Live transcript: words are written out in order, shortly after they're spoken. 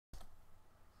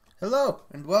Hello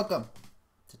and welcome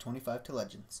to 25 to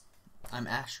Legends. I'm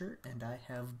Asher and I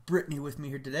have Brittany with me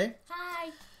here today. Hi.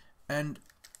 And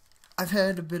I've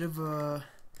had a bit of a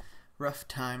rough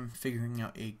time figuring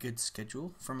out a good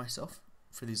schedule for myself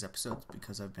for these episodes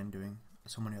because I've been doing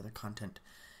so much other content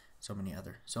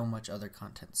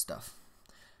stuff.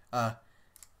 But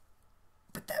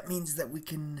that means that we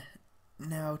can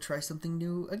now try something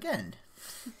new again,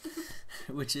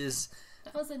 which is...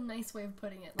 That was a nice way of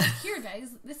putting it. Like, here, guys,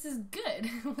 this is good.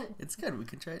 It's good. We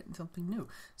can try something new.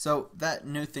 So that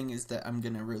new thing is that I'm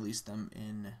going to release them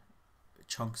in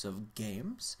chunks of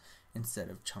games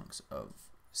instead of chunks of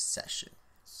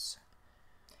sessions.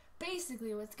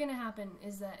 Basically, what's going to happen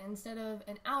is that instead of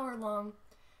an hour long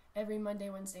every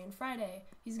Monday, Wednesday, and Friday,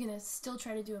 he's going to still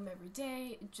try to do them every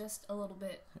day, just a little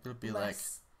bit It'll be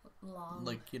less long.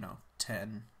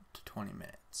 10 to 20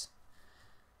 minutes.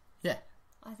 Yeah.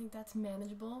 I think that's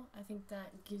manageable. I think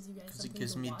that gives you guys something it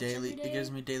gives to me watch daily. every day. It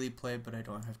gives me daily play, but I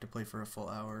don't have to play for a full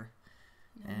hour,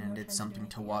 and No it's time something do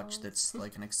to watch anything that's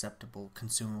like an acceptable,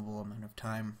 consumable amount of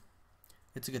time.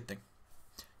 It's a good thing.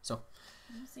 So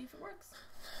We'll see if it works.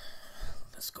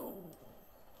 Let's go.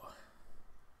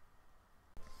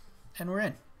 And we're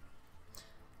in.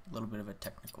 A little bit of a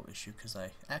technical issue because I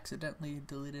accidentally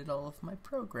deleted all of my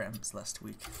programs last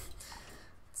week.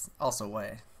 It's also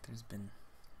why there's been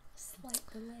Slight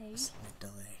delay. a slight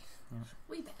delay. Yeah.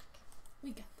 We back.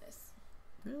 We got this.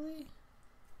 Really?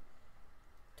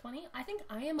 20? I think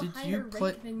I am a higher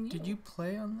rank than you. Did you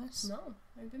play on this? No,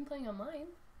 I've been playing on mine.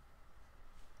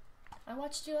 I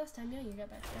watched you last time. Yeah, you got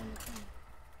back down to 20.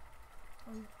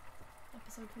 On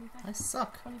episode 25. I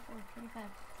suck. 24, 25,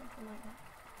 something like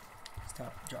that.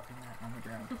 Stop dropping that on the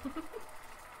ground.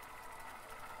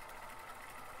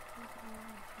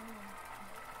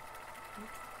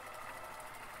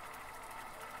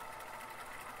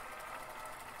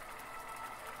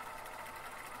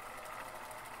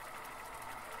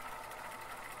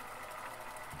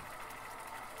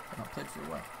 I've not played for a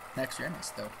while. Next Ramus,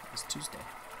 though, is Tuesday.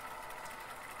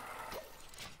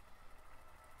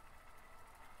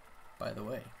 By the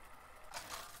way,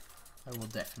 I will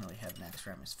definitely have Max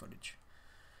Ramus footage.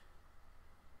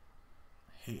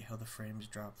 I hate how the frames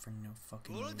drop for no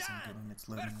fucking reason when it's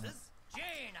loading up.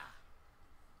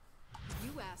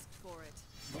 You asked for it.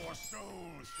 Your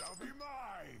soul shall be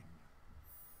mine.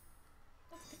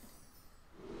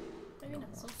 Maybe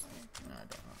not so far. No, I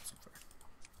don't know so far.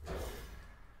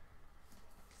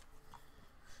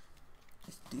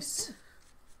 This.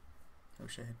 I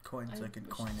wish I had coins so I could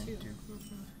coin too. into.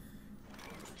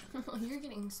 You're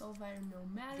getting so fired no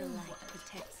matter The light what.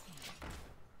 protects him.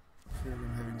 I feel like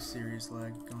I'm having serious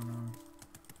lag going on.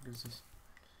 What is this?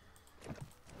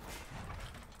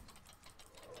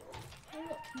 Oh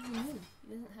look, he's new.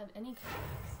 He doesn't have any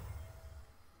cards.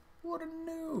 What a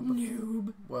noob!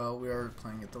 Noob. Well, we are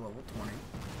playing at the level 20.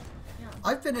 Yeah.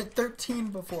 I've been at 13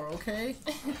 before, okay?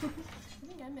 I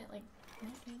think I'm at like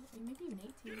 19, maybe even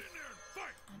 18. Get in there and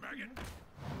fight, maggot.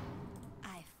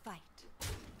 I fight.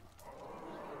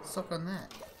 Suck on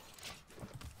that.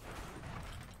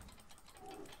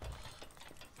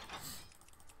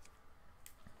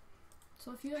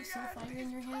 So if you have Soul Fire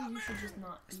in your hand, you should just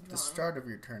not be At drawing. the start of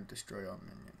your turn, destroy all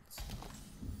minions.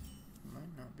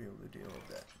 Might not be able to deal with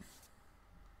that.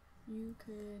 You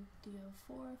could deal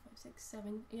 4, 5, 6,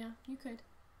 7. Yeah, you could.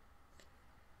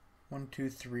 1, 2,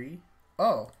 3.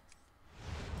 Oh!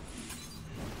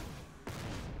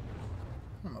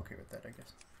 I'm okay with that, I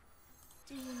guess.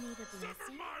 Do you need a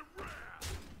blessing? My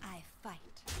wrath. I fight.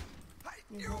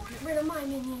 You won't get rid of my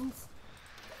minions.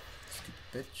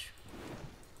 Stupid bitch.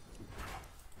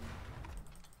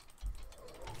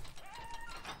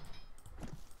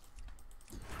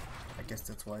 I guess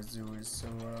that's why Zoo is so,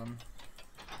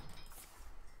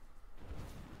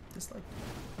 disliked.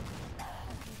 I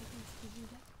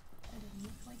didn't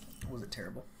look like it. Was it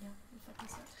terrible? Yeah, it fucking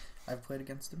sucked. I've played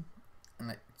against him, and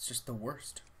it's just the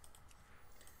worst.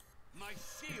 My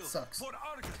shield. It sucks. Put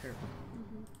out It's terrible.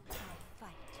 I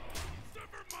fight.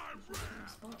 Sever my wrath.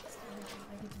 Response.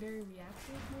 Like, it's very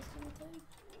reactive most of the time.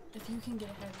 If you can get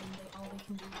ahead, then all they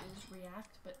can do is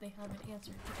react, but they have an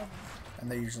answer to everything. And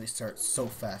they usually start so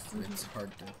fast that it's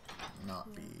hard to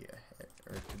not be ahead,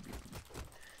 or to be.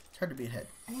 It's hard to be ahead.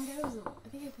 I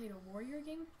think I played a warrior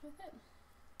game with it.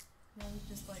 And I was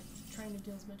just like trying to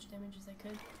deal as much damage as I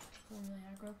could. Going really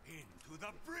aggro. Into the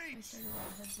I breach. started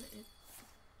out ahead, but it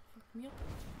fucked me up.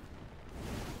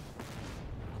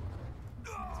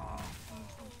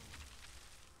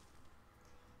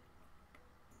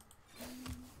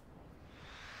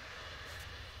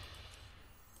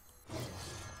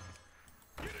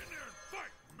 Get in there and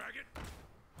fight, maggot.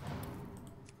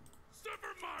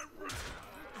 Sever my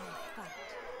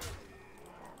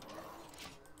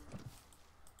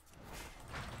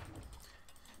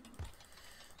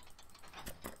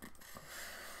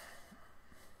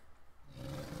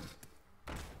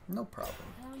No problem.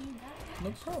 How you got No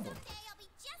it? problem. I'll be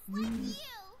just like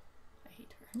you. I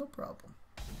hate her. No problem.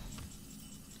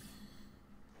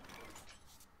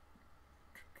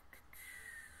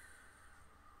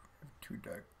 Two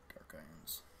dark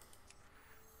irons.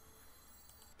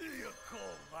 You call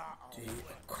that a Do you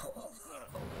call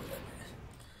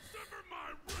Sever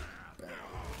my wrath.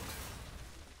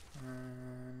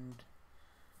 And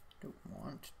don't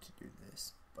want to do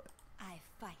this, but I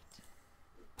fight.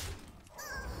 Do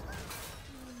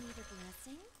you need a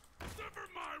blessing? Sever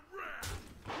my wrath.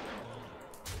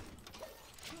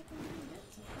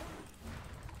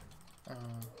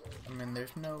 I mean,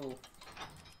 there's no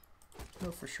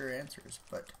for sure answers,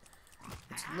 but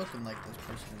it's looking like this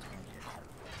person is going to get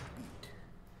beat.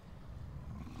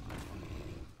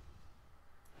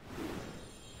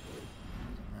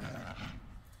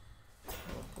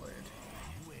 Well played.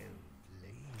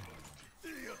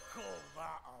 You call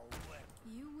that a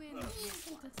win. You win. I don't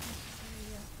think that's necessary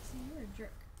yet. See, you're a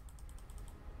jerk.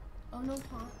 Oh, no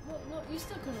taunt. Well, no, you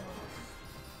still could have won.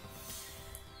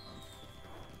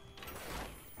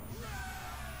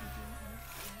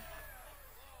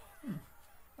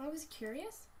 I was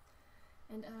curious,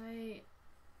 and I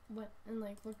went and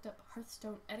like looked up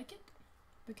Hearthstone etiquette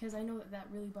because I know that that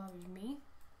really bothers me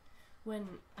when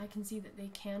I can see that they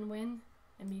can win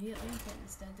immediately, but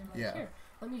instead they're like, Yeah. here,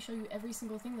 let me show you every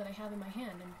single thing that I have in my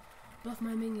hand and buff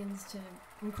my minions to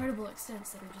incredible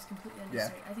extents that are just completely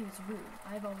unnecessary. I think it's rude.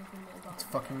 I've always been really bothered. It's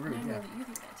by fucking that. rude, And I know yeah. that you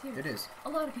think that too. It is. A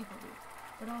lot of people do,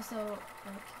 but also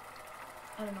like.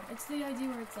 I don't know. It's the idea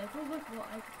where it's like, oh look, well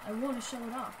I want to show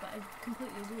it off, but I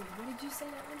completely agree. What did you say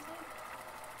that one time?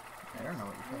 I don't know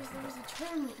what you're There was talking a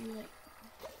term that you like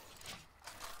about.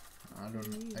 I don't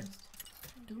know. used.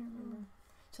 I don't remember.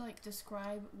 To like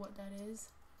describe what that is.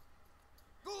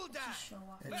 Gul'dan. Just show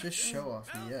off. It's just show off,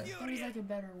 yeah. There was like a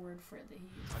better word for it that he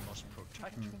used. I must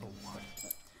protect the one.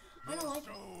 But I don't like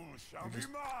it. Soul shall You're be just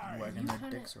mine. wagging You their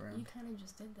kinda, dicks around. you kind of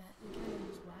just did that. You kind of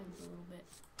just wagged a little bit.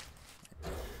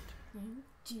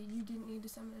 You didn't need to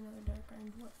summon another Dark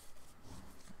Iron Dwarf.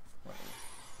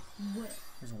 Whatever. What?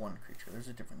 There's one creature. There's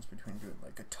a difference between doing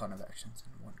like a ton of actions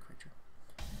and one creature.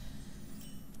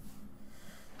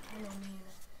 I don't mean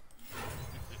it.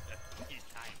 It's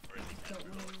time for the Don't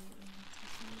really mean it.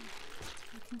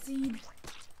 I concede.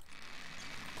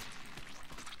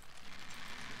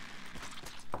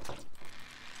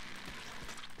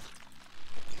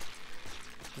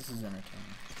 This is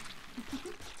entertaining.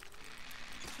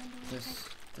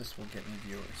 This will get me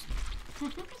viewers.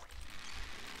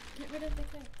 Get rid of the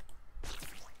kite.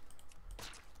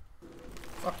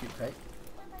 Fuck you, Kite.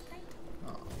 Why my kite?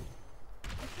 Oh.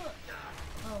 I thought.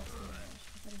 Oh, Steve Nash.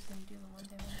 I thought he was gonna do the one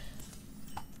day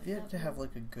one. If you had to have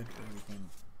like a good early game,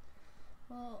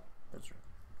 Well, that's right.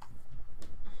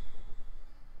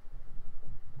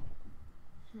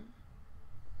 you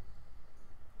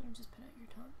just put out your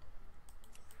taunt.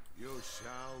 You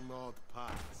shall not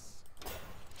pass.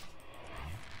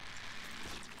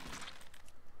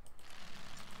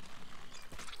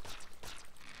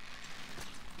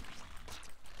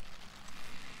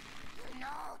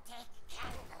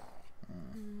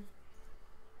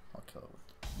 I'll kill it with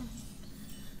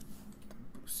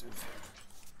the boosters.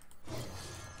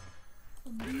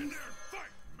 Get in there and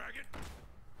fight, maggot.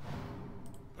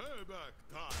 Payback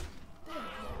time.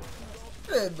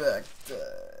 Payback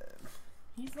time.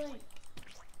 He's like.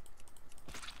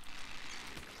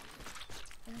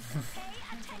 Pay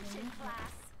attention,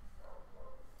 class.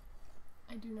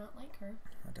 I do not like her.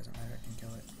 That doesn't matter. I can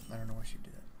kill it. I don't know why she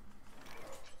did that.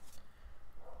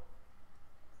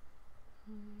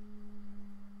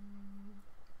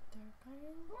 Dark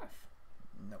Iron Dwarf.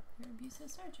 Nope. Your abusive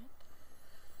sergeant.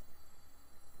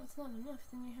 That's not enough.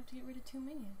 Then you have to get rid of 2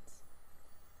 minions.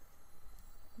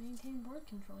 Maintain board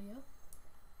control, yo.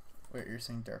 Wait, you're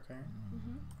saying Dark Iron?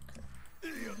 Mm-hmm.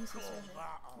 You Abusive call sergeant.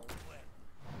 that a win.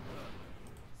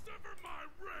 Sever my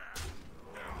wrath.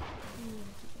 You need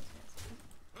to keep those guys.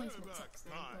 Placement sucks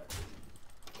though,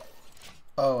 but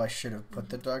Oh, I should have put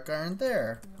the Dark Iron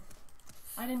there.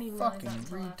 I didn't even Fucking realize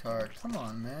that until after. retard. Come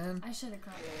on, man. I should have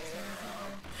caught that.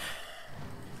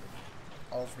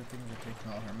 All of her things are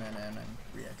taking all her mana and I'm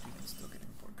reacting and still getting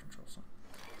board control, so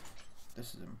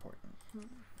this is important.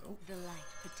 Oh. The light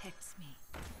protects me.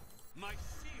 My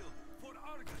seal for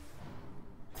Argus.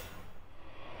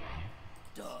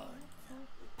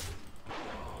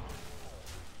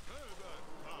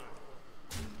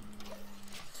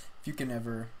 If you can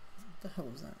ever... What the hell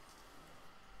was that?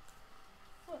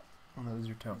 What? Oh, that was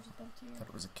your toe. I just bumped I you. thought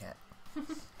it was a cat.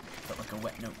 Felt like a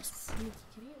wet nose. Sneaky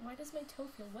kitty. Why does my toe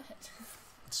feel wet?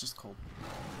 It's just cold.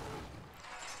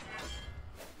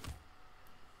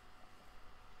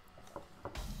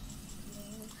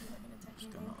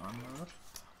 armor up.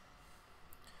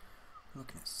 We're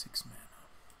looking at 6 mana.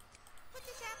 Put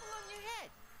this apple on your head.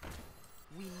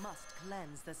 We must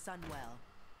cleanse the Sunwell.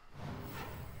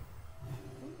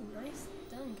 Ooh, nice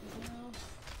done, because now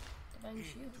Divine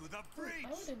Shield. To the I breach.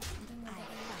 would have done that better.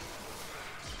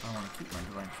 I want to keep my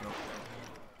Divine Shield.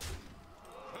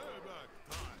 Payback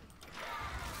time.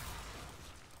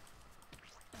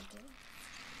 Okay.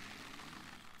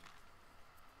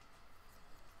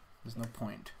 There's no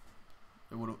point.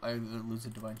 It would either lose a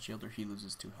Divine Shield or he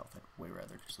loses 2 health. I'd way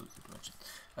rather just lose the Divine Shield.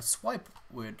 A swipe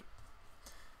would...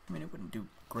 I mean, it wouldn't do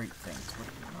great things, but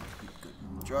it would not be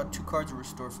good. Draw 2 cards or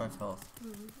restore 5 health.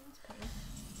 That's better.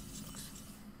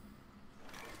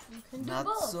 You can do Not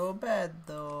both. so bad,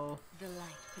 though. The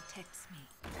light protects me.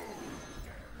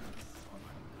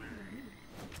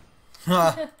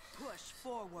 Ha! Push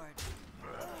forward.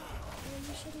 Well,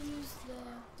 you should have used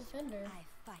the Defender, I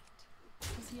fight.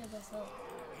 because he had less health.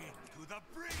 To the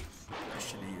breach. I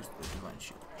should have used the Divine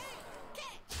Shield.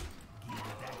 Give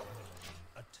that one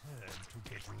a turn to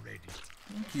get ready.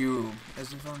 Thank you.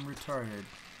 As if I'm retarded.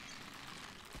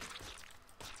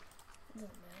 It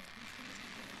doesn't matter.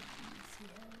 He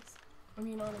has. I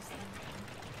mean, honestly,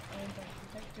 I'm the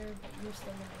Protector, but you're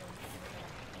still going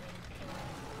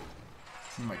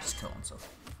to He might just kill himself.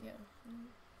 yeah.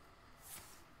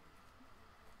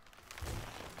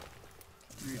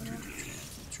 3 2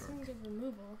 chance to charge. Some good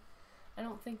removal. I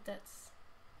don't think that's.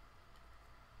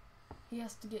 He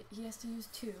has to use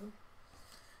 2.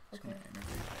 Just Okay. gonna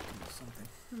integrate back into something.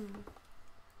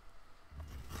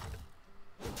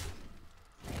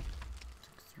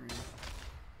 Took 3.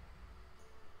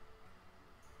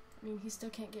 I mean, he still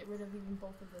can't get rid of even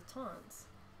both of the taunts.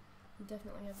 He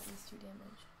definitely has at least 2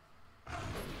 damage.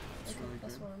 That's Okay, really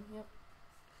that's good. 1. Yep.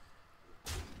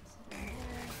 So in there,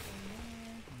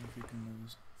 I wonder if you can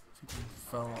lose. If you can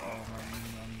fell all my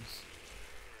minions.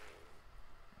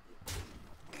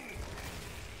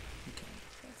 You can.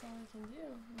 that's all I can do.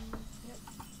 Yep.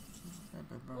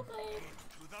 Bye. Bye-bye.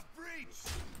 To the breach.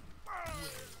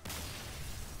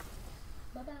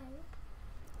 Bye-bye.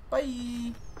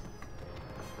 Bye.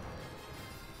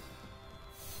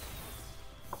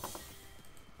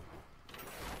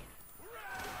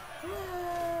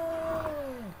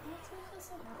 Makes me feel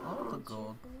so happy. All when the you cheer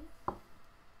gold. for me.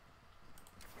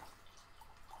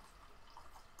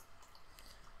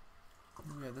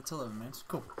 Yeah, that's 11 minutes.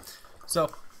 Cool. So,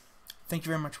 thank you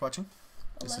very much for watching.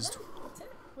 This 11? is That's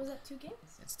it? Was that 2 games?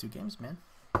 It's 2 games, man.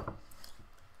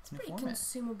 It's new pretty format.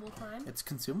 consumable time. It's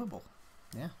consumable.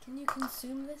 Yeah. Can you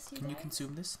consume this, you Can you guys?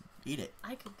 consume this? Eat it.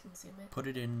 I could consume it. Put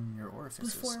it in your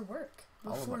orifices. Before work.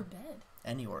 All of Before them. bed.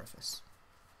 Any orifice.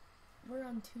 We're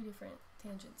on 2 different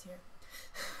tangents here.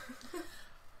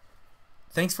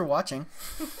 Thanks for watching.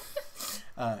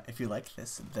 If you like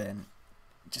this, then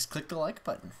just click the like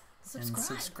button Subscribe. and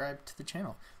subscribe to the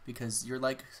channel, because your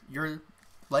like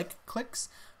clicks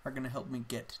are going to help me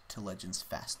get to Legends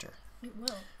faster. It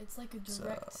will. It's like a It's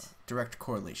direct. direct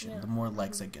correlation. Yeah. The more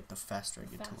likes I Mhm. get, the faster I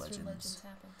get faster to Legends.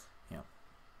 happens.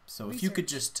 So if you could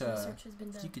Research. just Research has been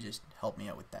if done. you could just help me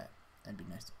out with that, that'd be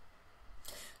nice.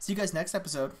 See you guys next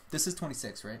episode. This is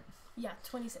 26, right? Yeah,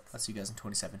 26. I'll see you guys in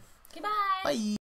 27. Okay, bye. Bye.